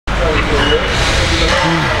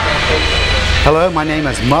Hello, my name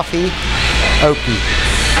is Muffy Okie,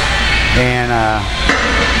 and I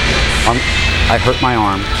hurt my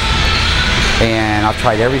arm, and I've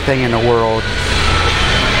tried everything in the world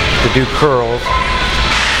to do curls,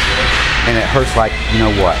 and it hurts like you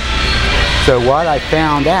know what. So what I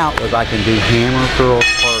found out was I can do hammer curls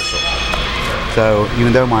partial. So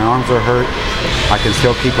even though my arms are hurt, I can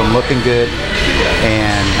still keep them looking good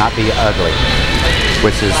and not be ugly,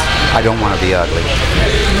 which is, I don't want to be ugly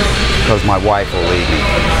because my wife will leave me.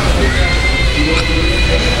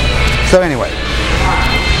 So anyway,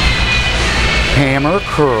 hammer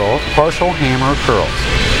curls, partial hammer curls.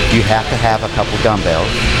 You have to have a couple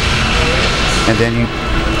dumbbells, and then you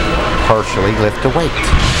partially lift a weight.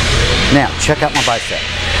 Now, check out my bicep.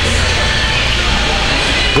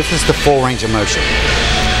 This is the full range of motion.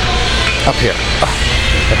 Up here.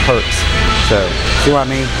 It hurts. So, see what I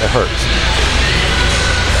mean? It hurts.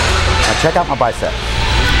 Now check out my bicep.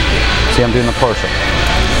 See, I'm doing the partial.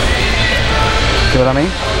 See what I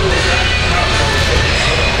mean?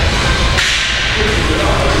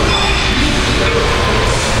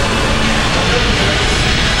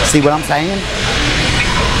 See what I'm saying?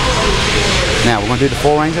 Now, we're going to do the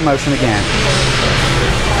full range of motion again.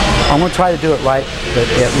 I'm going to try to do it right, but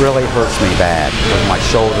it really hurts me bad with my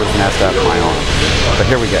shoulders messed up, my arm. But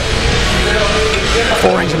here we go.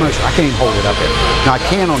 Full range of motion. I can't even hold it up here. Now I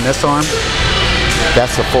can on this arm.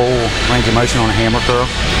 That's the full range of motion on a hammer curl.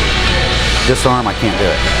 This arm, I can't do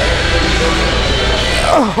it.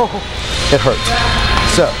 Oh, it hurts.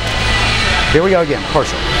 So, here we go again,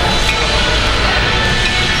 partial.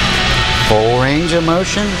 Full range of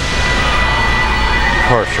motion,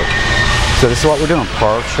 partial. So this is what we're doing,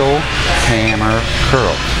 partial hammer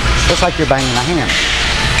curl. Just like you're banging a hammer.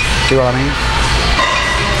 See what I mean?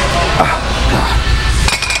 Oh, God.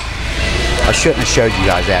 I shouldn't have showed you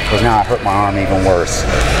guys that because now I hurt my arm even worse.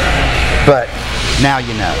 But now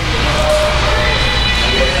you know.